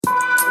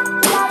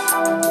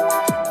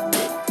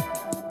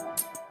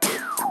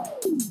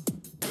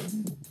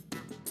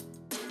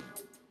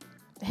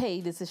Hey,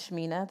 this is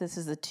Shmina. This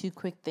is the Two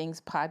Quick Things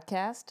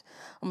podcast.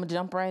 I'm going to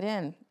jump right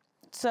in.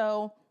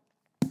 So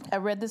I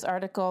read this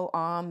article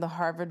on the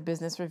Harvard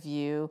Business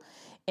Review,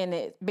 and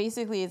it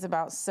basically is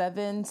about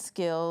 7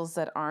 skills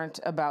that aren't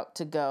about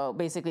to go.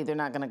 Basically, they're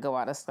not going to go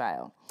out of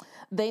style.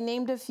 They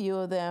named a few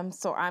of them,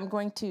 so I'm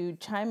going to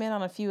chime in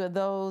on a few of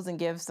those and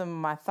give some of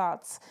my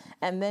thoughts,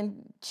 and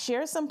then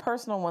share some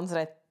personal ones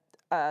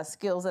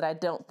skills that I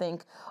don't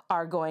think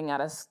are going out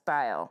of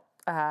style.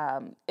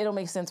 It'll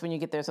make sense when you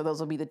get there. So those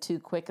will be the 2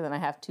 quick, and then I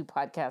have 2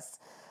 podcast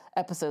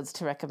episodes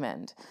to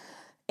recommend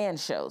and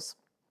shows.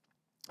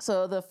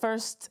 So the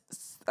first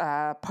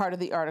part of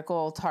the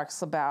article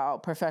talks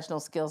about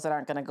professional skills that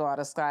aren't going to go out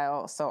of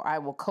style. So I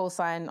will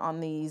co-sign on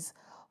these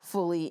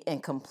fully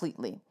and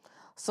completely.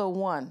 So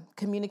 1,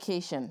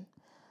 communication.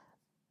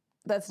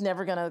 That's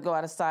never going to go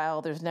out of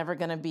style. There's never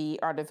going to be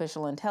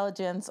artificial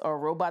intelligence or a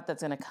robot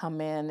that's going to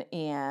come in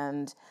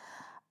and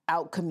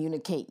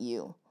out-communicate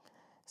you.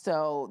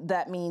 So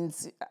that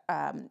means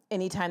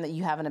anytime that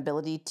you have an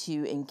ability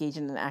to engage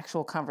in an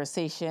actual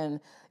conversation,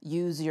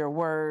 use your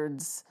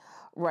words,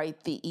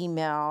 write the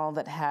email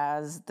that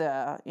has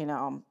the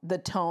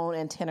tone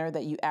and tenor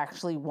that you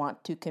actually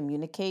want to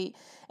communicate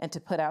and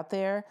to put out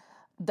there,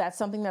 that's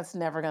something that's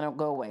never going to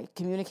go away.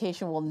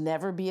 Communication will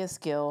never be a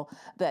skill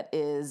that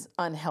is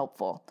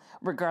unhelpful,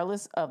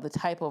 regardless of the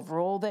type of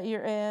role that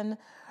you're in.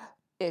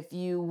 If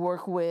you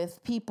work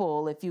with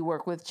people, if you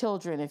work with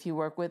children, if you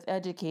work with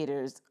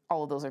educators,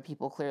 all of those are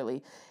people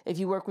clearly. If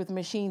you work with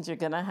machines, you're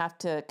going to have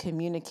to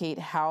communicate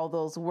how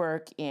those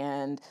work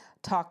and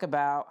talk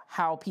about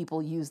how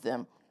people use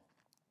them.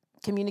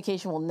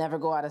 Communication will never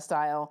go out of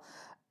style.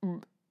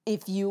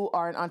 If you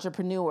are an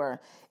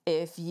entrepreneur,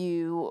 if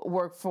you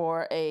work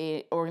for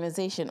an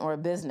organization or a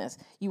business,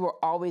 you are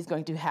always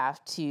going to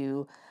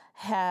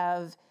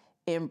have,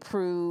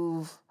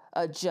 improve,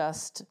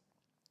 adjust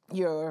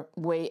your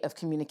way of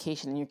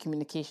communication and your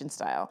communication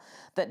style.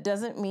 That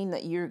doesn't mean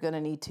that you're going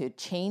to need to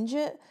change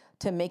it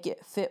to make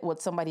it fit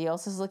what somebody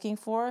else is looking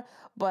for.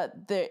 But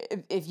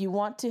if you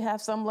want to have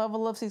some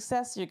level of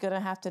success, you're going to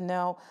have to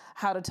know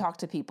how to talk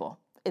to people.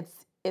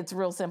 It's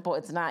real simple.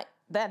 It's not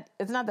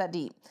that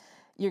deep.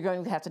 You're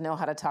going to have to know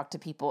how to talk to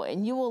people,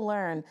 and you will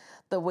learn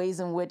the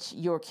ways in which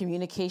your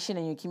communication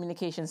and your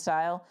communication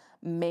style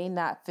may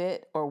not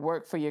fit or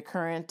work for your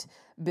current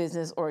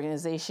business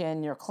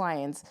organization, your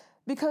clients,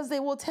 because they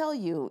will tell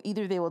you.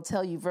 Either they will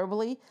tell you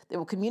verbally, they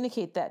will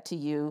communicate that to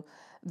you,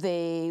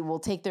 they will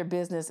take their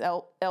business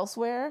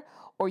elsewhere,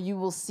 or you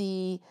will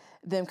see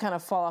them kind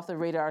of fall off the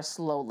radar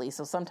slowly.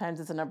 So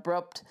sometimes it's an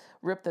abrupt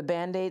rip the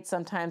Band-Aid.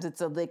 Sometimes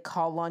they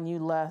call on you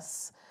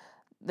less.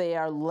 They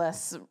are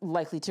less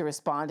likely to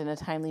respond in a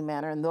timely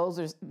manner. And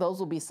those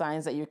will be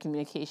signs that your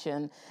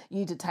communication, you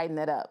need to tighten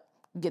that up.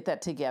 Get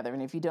that together.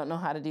 And if you don't know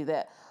how to do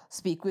that,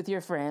 speak with your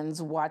friends,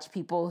 watch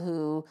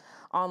people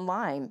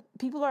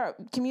people are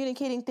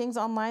communicating things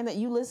online that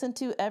you listen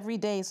to every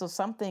day. So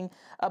something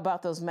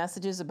about those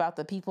messages, about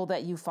the people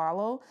that you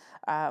follow.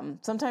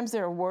 Sometimes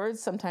there are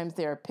words, sometimes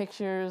there are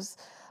pictures,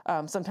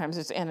 sometimes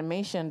there's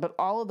animation, but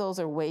all of those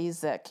are ways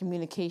that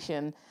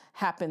communication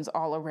happens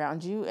all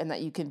around you and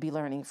that you can be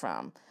learning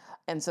from.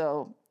 And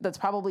so that's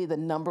probably the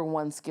number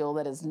 1 skill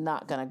that is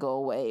not going to go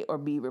away or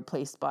be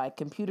replaced by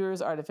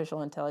computers,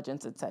 artificial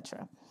intelligence,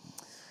 etc.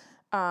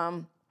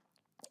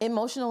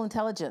 Emotional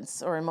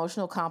intelligence or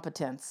emotional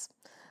competence.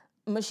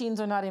 Machines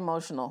are not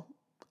emotional.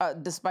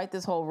 Despite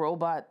this whole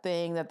robot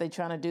thing that they're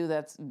trying to do,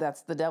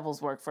 that's the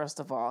devil's work, first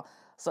of all.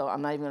 So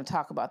I'm not even going to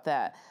talk about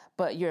that.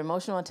 But your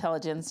emotional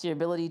intelligence, your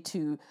ability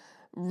to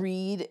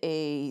read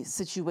a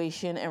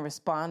situation and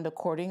respond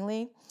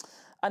accordingly.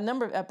 A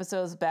number of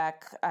episodes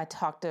back, I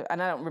talked to,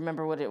 and I don't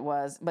remember what it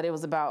was, but it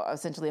was about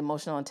essentially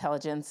emotional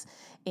intelligence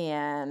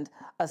and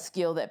a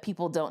skill that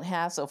people don't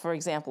have. So, for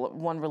example,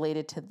 one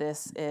related to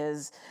this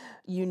is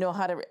you know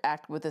how to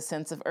react with a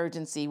sense of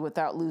urgency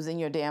without losing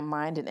your damn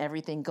mind and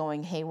everything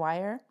going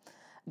haywire.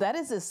 That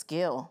is a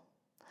skill.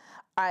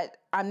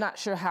 I'm not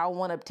sure how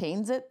one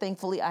obtains it.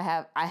 Thankfully, I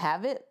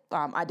have it.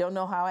 I don't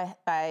know how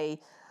I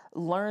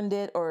learned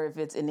it or if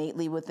it's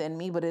innately within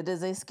me, but it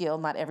is a skill.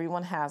 Not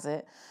everyone has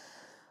it.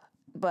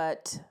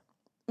 But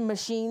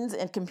machines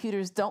and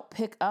computers don't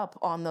pick up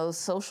on those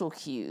social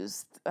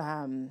cues.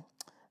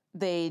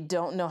 They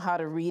don't know how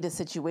to read a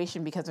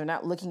situation because they're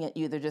not looking at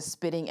you. They're just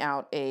spitting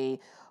out a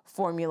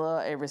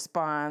formula, a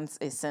response,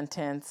 a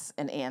sentence,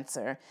 an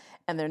answer.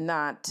 And they're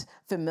not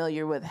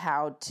familiar with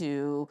how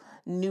to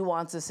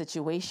nuance a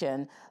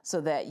situation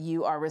so that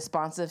you are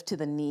responsive to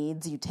the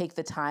needs. You take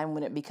the time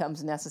when it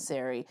becomes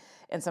necessary.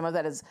 And some of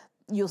that is,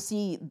 you'll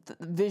see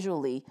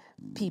visually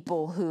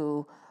people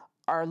who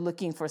are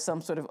looking for some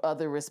sort of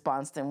other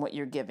response than what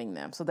you're giving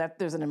them. So that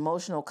there's an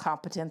emotional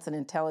competence and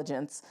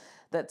intelligence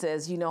that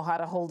says you know how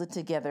to hold it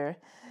together.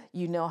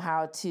 You know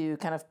how to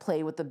kind of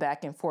play with the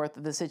back and forth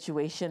of the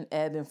situation,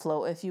 ebb and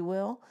flow, if you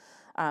will.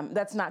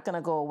 That's not going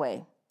to go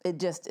away. It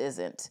just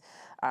isn't.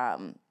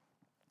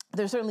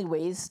 There's certainly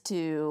ways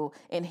to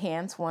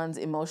enhance one's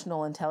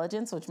emotional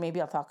intelligence, which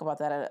maybe I'll talk about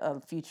that at a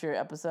future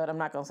episode. I'm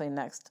not going to say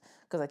next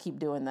because I keep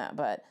doing that,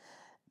 but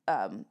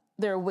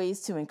there are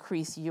ways to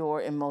increase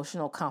your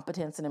emotional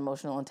competence and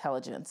emotional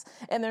intelligence.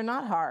 And they're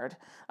not hard.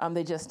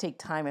 They just take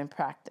time and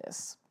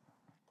practice.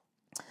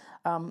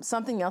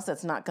 Something else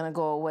that's not going to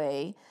go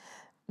away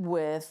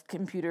with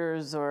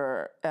computers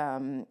or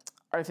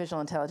artificial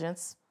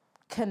intelligence,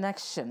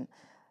 connection,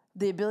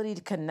 the ability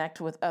to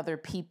connect with other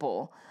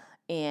people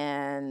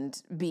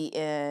and be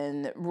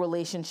in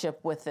relationship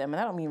with them. And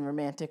I don't mean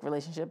romantic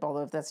relationship,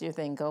 although if that's your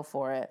thing, go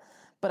for it.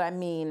 But I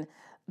mean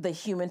the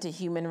human to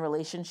human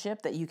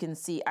relationship that you can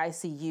see, I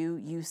see you,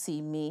 you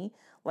see me,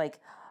 like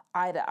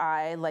eye to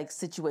eye, like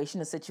situation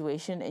to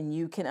situation, and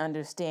you can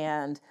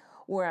understand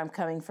where I'm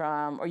coming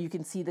from, or you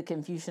can see the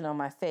confusion on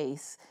my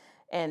face.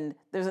 And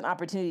there's an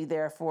opportunity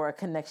there for a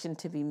connection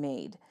to be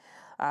made.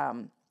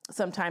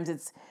 Sometimes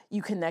it's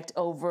you connect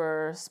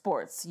over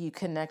sports, you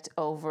connect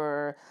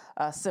over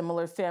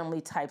similar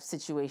family type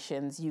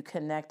situations, you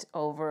connect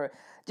over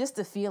just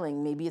a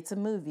feeling. Maybe it's a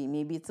movie,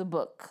 maybe it's a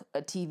book,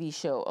 a TV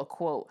show, a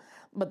quote.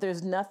 But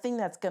there's nothing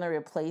that's going to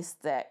replace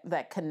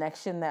that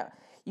connection that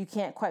you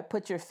can't quite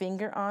put your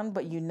finger on,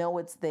 but you know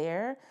it's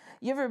there.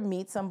 You ever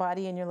meet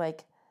somebody and you're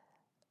like,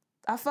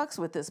 I fucks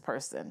with this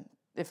person,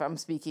 if I'm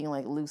speaking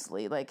like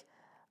loosely, like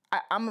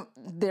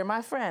they're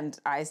my friend.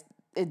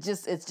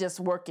 It's just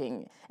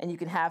working, and you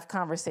can have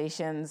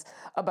conversations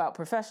about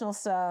professional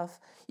stuff.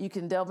 You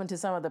can delve into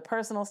some of the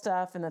personal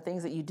stuff and the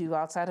things that you do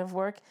outside of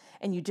work,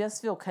 and you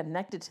just feel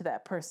connected to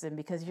that person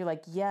because you're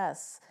like,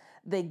 yes,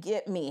 they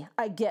get me,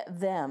 I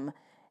get them,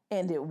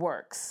 and it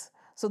works.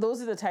 So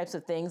those are the types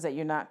of things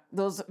that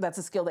that's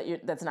a skill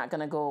that's not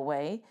going to go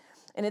away,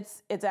 and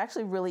it's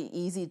actually really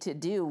easy to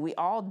do. We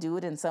all do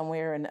it in some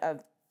way or in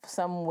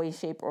some way,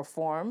 shape, or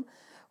form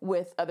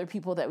with other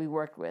people that we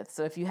work with.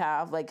 So if you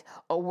have like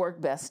a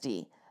work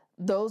bestie,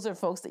 those are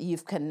folks that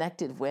you've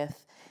connected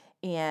with,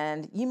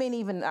 and you may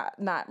even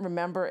not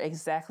remember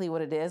exactly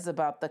what it is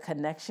about the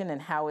connection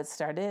and how it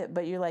started,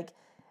 but you're like,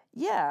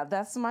 yeah,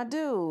 that's my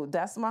dude,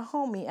 that's my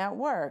homie at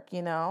work,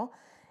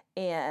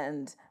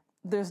 and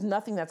there's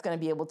nothing that's going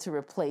to be able to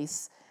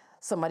replace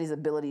somebody's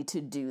ability to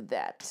do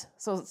that.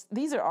 So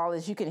these are all,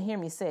 as you can hear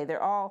me say,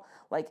 they're all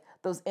like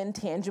those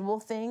intangible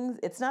things.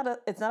 It's not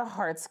a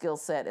hard skill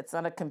set. It's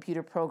not a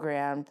computer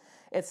program.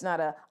 It's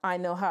not I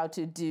know how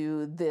to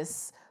do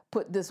this,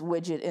 put this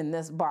widget in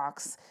this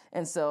box.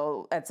 And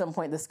so at some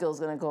point the skill is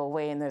going to go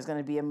away and there's going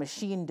to be a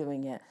machine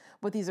doing it.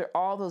 But these are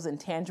all those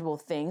intangible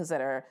things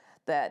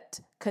that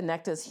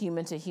connect us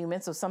human to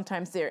human. So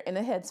sometimes they're in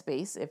a head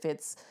space if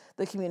it's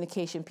the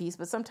communication piece,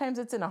 but sometimes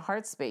it's in a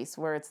heart space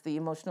where it's the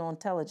emotional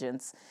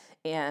intelligence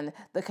and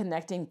the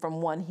connecting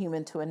from one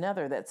human to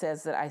another that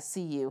says that I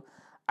see you,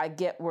 I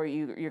get where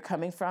you're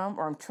coming from,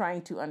 or I'm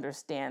trying to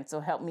understand. So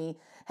help me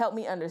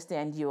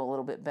understand you a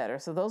little bit better.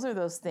 So those are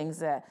those things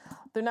that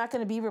they're not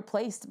going to be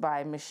replaced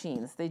by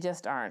machines. They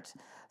just aren't.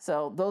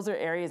 So those are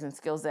areas and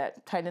skills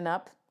that tighten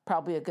up,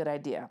 probably a good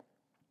idea.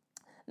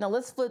 Now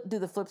let's do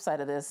the flip side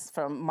of this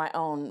from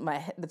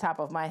the top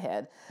of my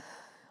head.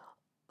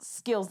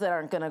 Skills that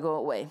aren't going to go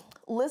away.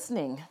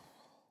 Listening.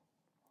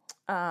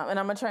 And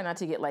I'm going to try not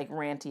to get like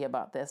ranty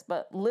about this,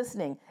 but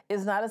listening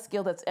is not a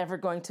skill that's ever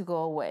going to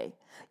go away.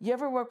 You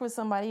ever work with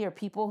somebody or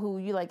people who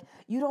you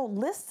don't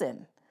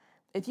listen?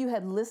 If you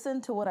had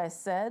listened to what I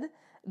said,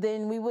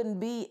 then we wouldn't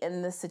be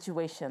in this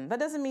situation. That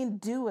doesn't mean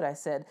do what I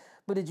said,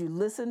 but did you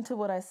listen to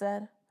what I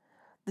said?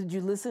 Did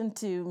you listen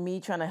to me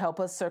trying to help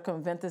us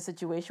circumvent the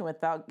situation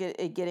without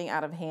it getting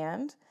out of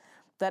hand?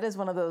 That is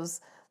one of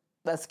those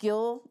a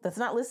skill that's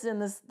not listed in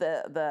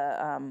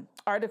the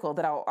article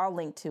that I'll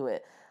link to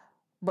it.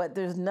 But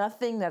there's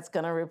nothing that's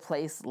going to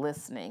replace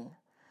listening.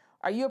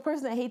 Are you a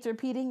person that hates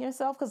repeating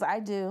yourself? Because I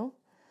do.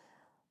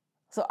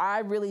 So I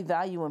really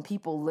value when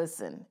people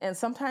listen. And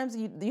sometimes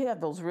you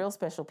have those real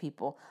special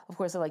people. Of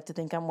course, I like to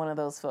think I'm one of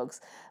those folks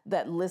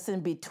that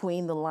listen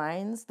between the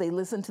lines. They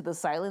listen to the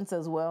silence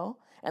as well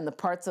and the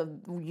parts of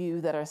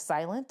you that are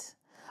silent.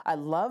 I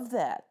love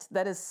that.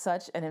 That is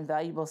such an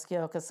invaluable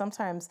skill because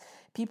sometimes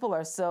people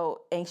are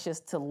so anxious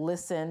to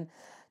listen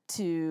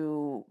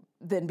to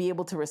then be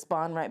able to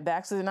respond right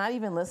back. So they're not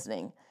even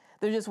listening.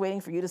 They're just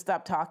waiting for you to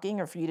stop talking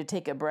or for you to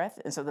take a breath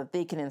and so that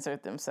they can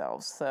insert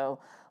themselves. So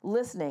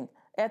listening,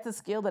 that's a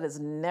skill that is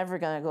never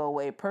going to go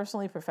away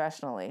personally,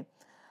 professionally.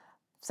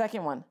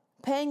 Second one,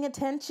 paying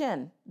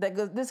attention.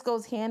 This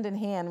goes hand in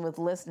hand with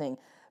listening.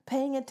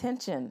 Paying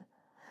attention.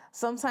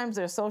 Sometimes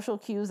there's social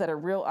cues that are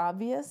real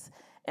obvious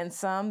and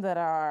some that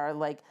are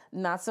like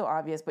not so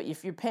obvious, but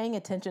if you're paying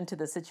attention to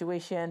the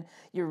situation,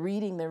 you're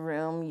reading the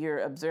room,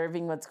 you're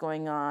observing what's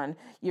going on,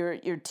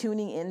 you're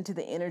tuning into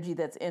the energy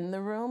that's in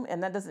the room,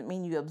 and that doesn't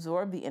mean you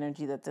absorb the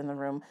energy that's in the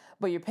room,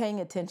 but you're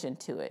paying attention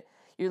to it.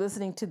 You're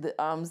listening to the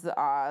ums, the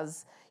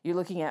ahs, you're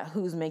looking at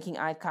who's making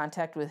eye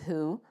contact with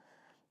who,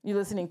 you're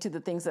listening to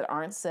the things that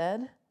aren't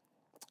said,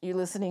 you're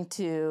listening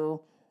to,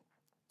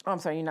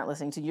 you're not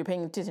listening to, you're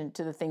paying attention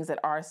to the things that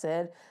are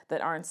said,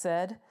 that aren't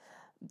said.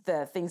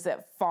 the things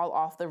that fall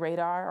off the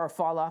radar or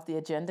fall off the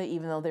agenda,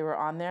 even though they were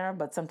on there.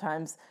 But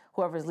sometimes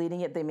whoever's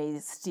leading it, they may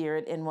steer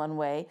it in one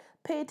way.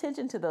 Pay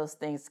attention to those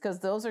things, because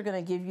those are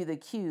going to give you the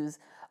cues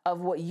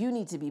of what you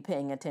need to be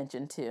paying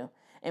attention to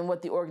and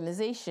what the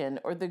organization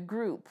or the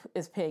group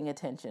is paying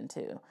attention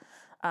to.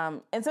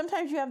 And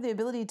sometimes you have the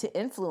ability to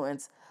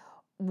influence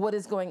what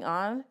is going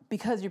on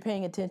because you're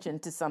paying attention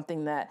to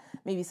something that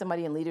maybe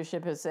somebody in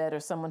leadership has said or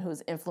someone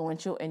who's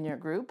influential in your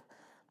group.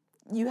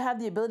 You have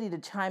the ability to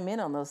chime in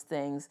on those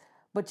things,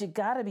 but you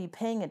got to be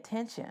paying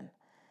attention.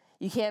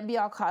 You can't be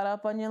all caught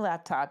up on your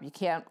laptop. You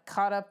can't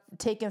caught up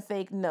taking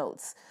fake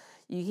notes.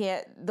 You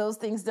can't, those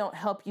things don't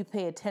help you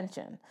pay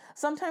attention.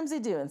 Sometimes they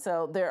do. And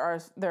so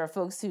there are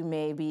folks who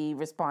may be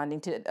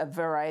responding to a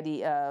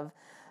variety of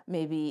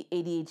maybe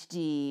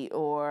ADHD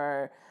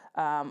or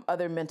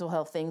other mental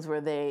health things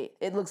where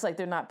it looks like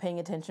they're not paying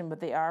attention, but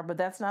they are. But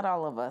that's not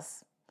all of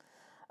us.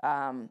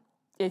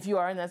 If you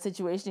are in that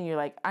situation and you're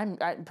like,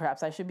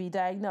 perhaps I should be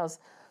diagnosed,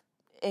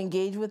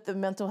 engage with the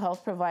mental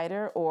health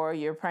provider or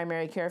your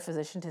primary care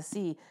physician to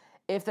see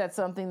if that's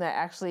something that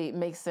actually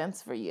makes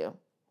sense for you.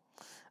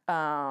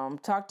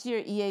 Talk to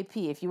your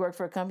EAP. If you work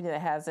for a company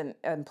that has an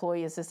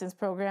employee assistance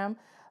program,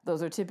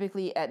 those are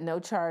typically at no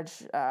charge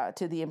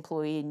to the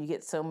employee, and you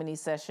get so many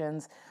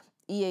sessions.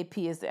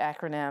 EAP is the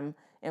acronym,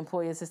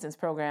 Employee Assistance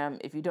Program.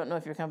 If you don't know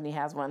if your company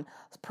has one,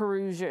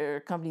 peruse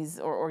your company's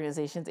or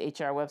organization's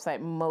HR website.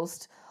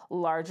 Most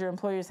larger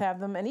employers have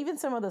them, and even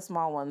some of the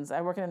small ones. I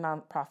work in a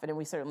nonprofit, and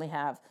we certainly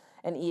have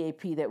an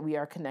EAP that we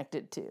are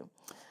connected to.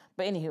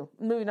 But anywho,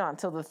 moving on.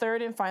 So the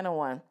third and final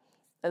one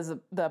is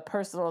the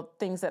personal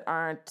things that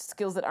aren't,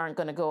 skills that aren't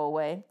going to go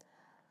away.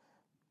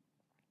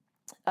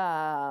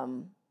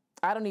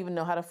 I don't even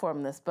know how to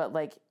form this, but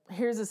like,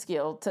 here's a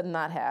skill to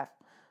not have.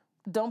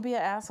 Don't be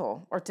an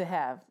asshole, or to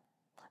have.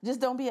 Just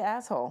don't be an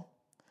asshole.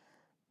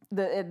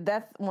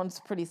 That one's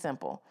pretty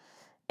simple.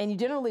 And you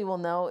generally will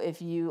know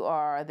if you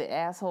are the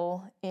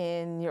asshole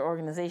in your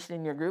organization,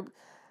 in your group,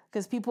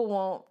 because people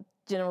won't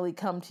generally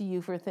come to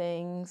you for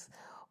things,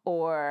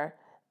 or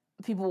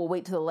people will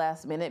wait to the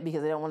last minute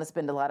because they don't want to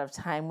spend a lot of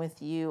time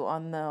with you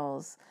on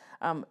those.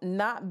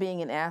 Not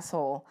being an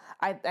asshole,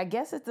 I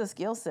guess it's a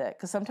skill set,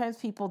 because sometimes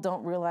people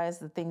don't realize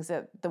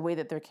the way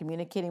that they're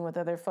communicating with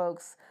other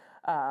folks,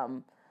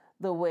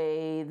 the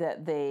way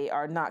that they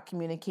are not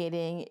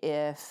communicating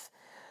if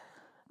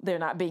they're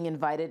not being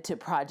invited to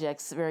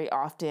projects very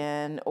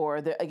often,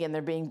 or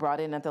they're being brought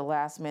in at the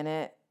last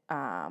minute.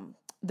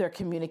 Their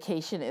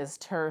communication is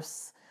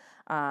terse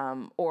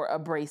or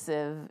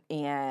abrasive,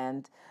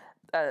 and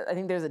I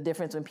think there's a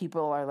difference when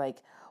people are like,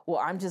 well,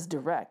 I'm just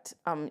direct.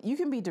 You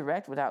can be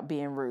direct without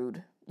being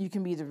rude. You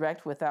can be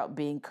direct without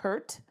being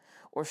curt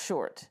or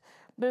short.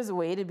 There's a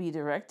way to be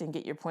direct and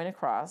get your point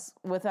across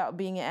without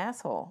being an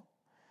asshole.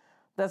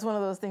 That's one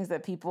of those things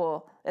that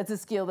it's a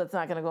skill that's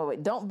not going to go away.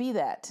 Don't be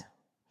that.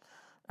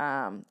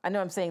 I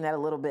know I'm saying that a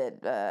little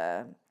bit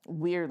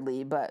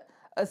weirdly, but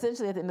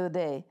essentially at the end of the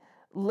day,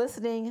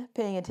 listening,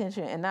 paying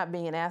attention, and not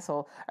being an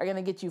asshole are going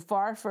to get you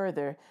far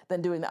further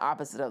than doing the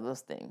opposite of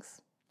those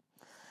things.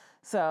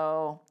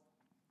 So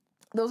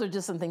those are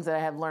just some things that I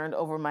have learned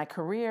over my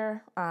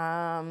career,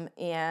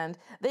 and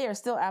they are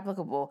still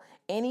applicable.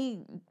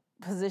 Any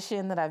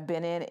position that I've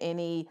been in,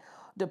 any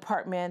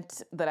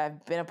department that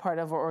I've been a part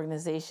of or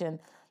organization,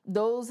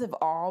 those have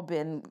all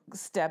been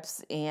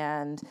steps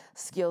and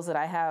skills that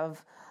I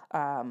have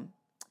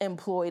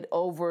employed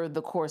over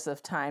the course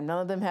of time. None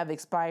of them have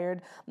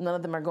expired. None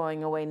of them are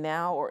going away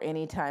now or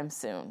anytime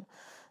soon.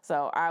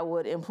 So I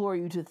would implore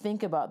you to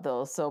think about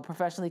those. So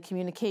professionally,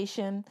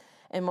 communication,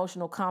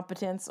 emotional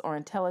competence or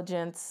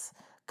intelligence,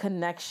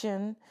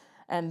 connection,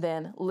 and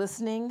then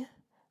listening,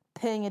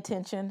 paying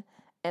attention,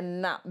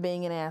 and not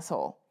being an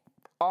asshole.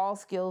 All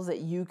skills that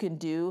you can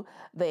do.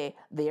 They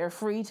are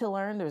free to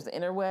learn. There's the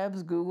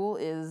interwebs. Google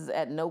is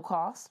at no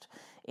cost.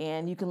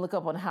 And you can look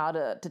up on how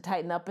to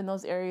tighten up in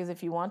those areas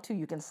if you want to.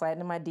 You can slide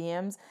into my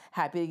DMs.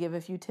 Happy to give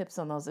a few tips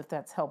on those if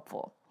that's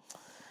helpful.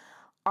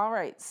 All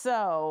right,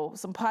 so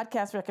some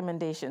podcast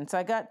recommendations. So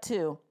I got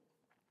two.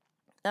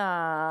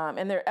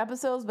 And they're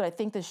episodes, but I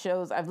think the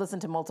shows, I've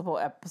listened to multiple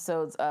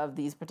episodes of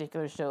these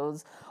particular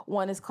shows.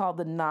 One is called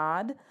The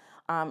Nod.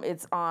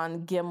 It's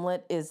on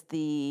Gimlet is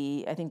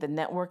I think the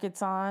network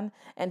it's on.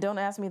 And don't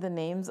ask me the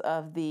names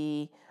of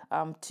the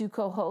two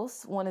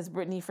co-hosts. One is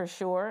Brittany for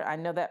sure. I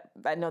know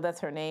that's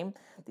her name.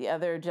 The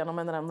other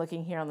gentleman that I'm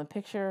looking here on the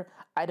picture,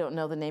 I don't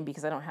know the name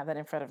because I don't have that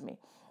in front of me.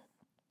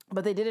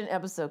 But they did an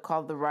episode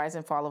called The Rise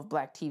and Fall of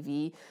Black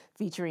TV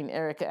featuring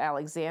Erica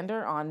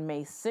Alexander on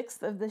May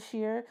 6th of this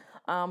year.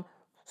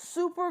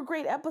 Super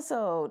great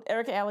episode.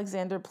 Erica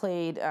Alexander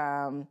played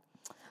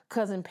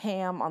Cousin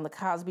Pam on The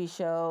Cosby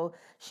Show.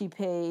 She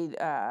played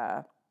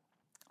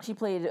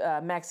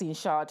Maxine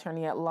Shaw,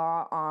 attorney at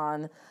law,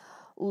 on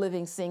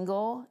Living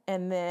Single.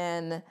 And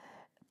then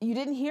you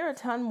didn't hear a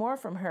ton more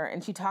from her,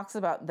 and she talks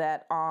about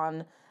that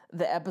on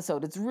the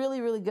episode. It's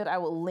really, really good. I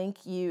will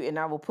link you, and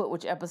I will put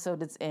which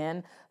episode it's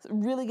in. It's a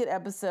really good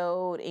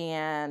episode,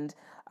 and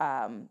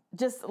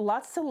just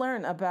lots to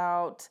learn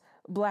about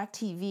Black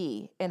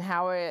TV and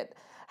how it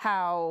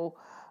how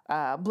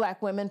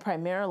Black women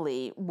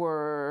primarily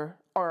were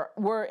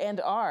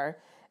and are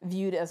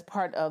viewed as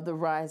part of the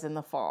rise and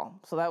the fall.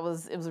 So it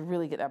was a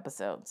really good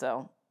episode.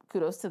 So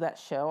kudos to that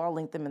show. I'll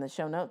link them in the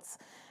show notes.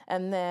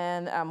 And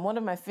then one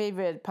of my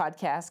favorite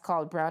podcasts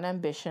called Brown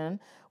Ambition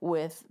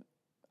with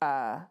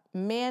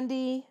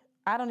Mandy.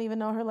 I don't even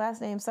know her last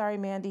name. Sorry,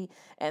 Mandy.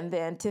 And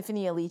then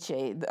Tiffany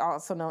Aliche,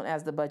 also known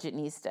as the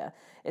Budgetnista.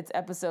 It's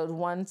episode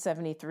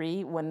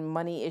 173, When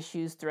Money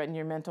Issues Threaten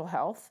Your Mental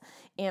Health.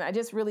 And I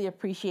just really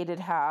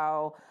appreciated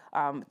how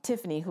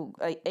Tiffany,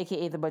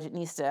 aka the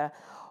Budgetnista,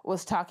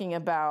 was talking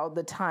about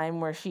the time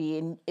where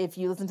she, if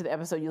you listen to the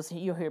episode,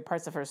 you'll hear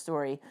parts of her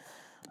story,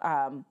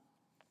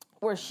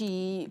 where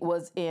she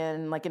was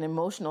in like an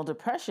emotional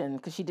depression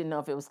because she didn't know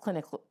if it was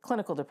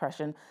clinical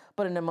depression,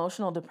 but an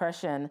emotional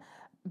depression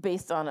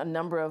based on a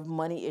number of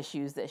money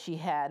issues that she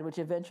had, which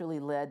eventually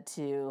led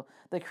to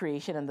the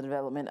creation and the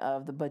development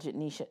of the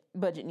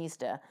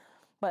Budgetnista.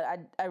 But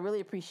I really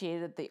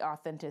appreciated the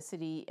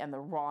authenticity and the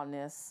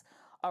rawness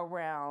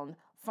around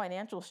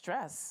financial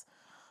stress,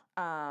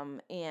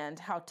 and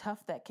how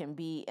tough that can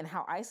be and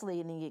how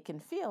isolating it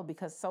can feel,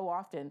 because so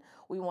often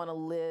we want to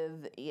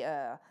live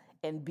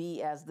and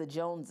be as the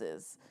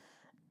Joneses.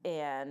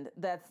 And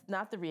that's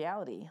not the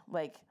reality.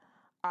 Like,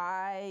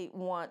 I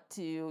want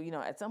to,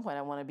 at some point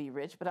I want to be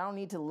rich, but I don't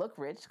need to look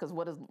rich, because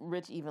what does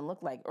rich even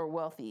look like? Or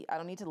wealthy? I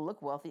don't need to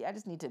look wealthy. I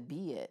just need to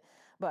be it.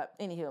 But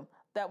anywho,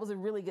 that was a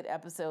really good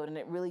episode, and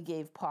it really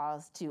gave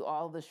pause to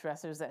all the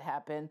stressors that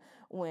happen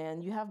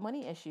when you have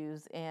money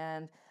issues.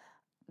 And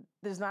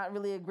there's not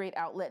really a great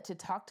outlet to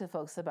talk to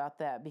folks about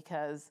that,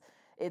 because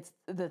it's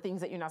the things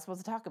that you're not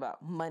supposed to talk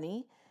about: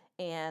 money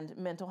and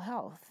mental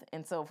health.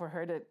 And so for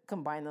her to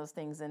combine those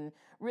things and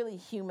really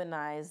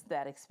humanize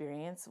that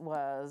experience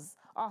was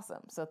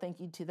awesome. So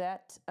thank you to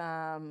that.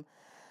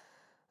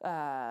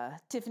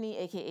 Tiffany,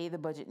 aka the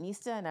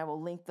Budgetnista, and I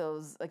will link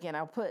those again.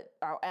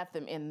 I'll add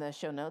them in the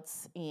show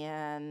notes.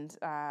 And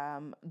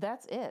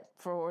that's it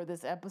for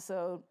this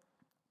episode.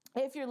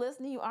 If you're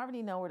listening, you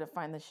already know where to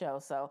find the show,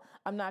 so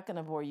I'm not going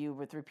to bore you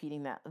with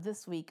repeating that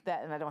this week.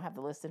 And I don't have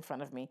the list in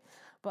front of me,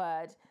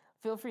 but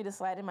feel free to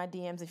slide in my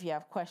DMs if you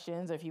have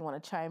questions or if you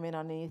want to chime in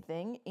on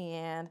anything.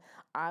 And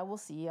I will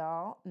see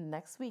y'all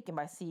next week. And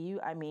by see you,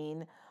 I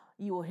mean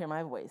you will hear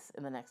my voice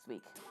in the next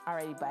week.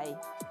 Alrighty,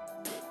 bye.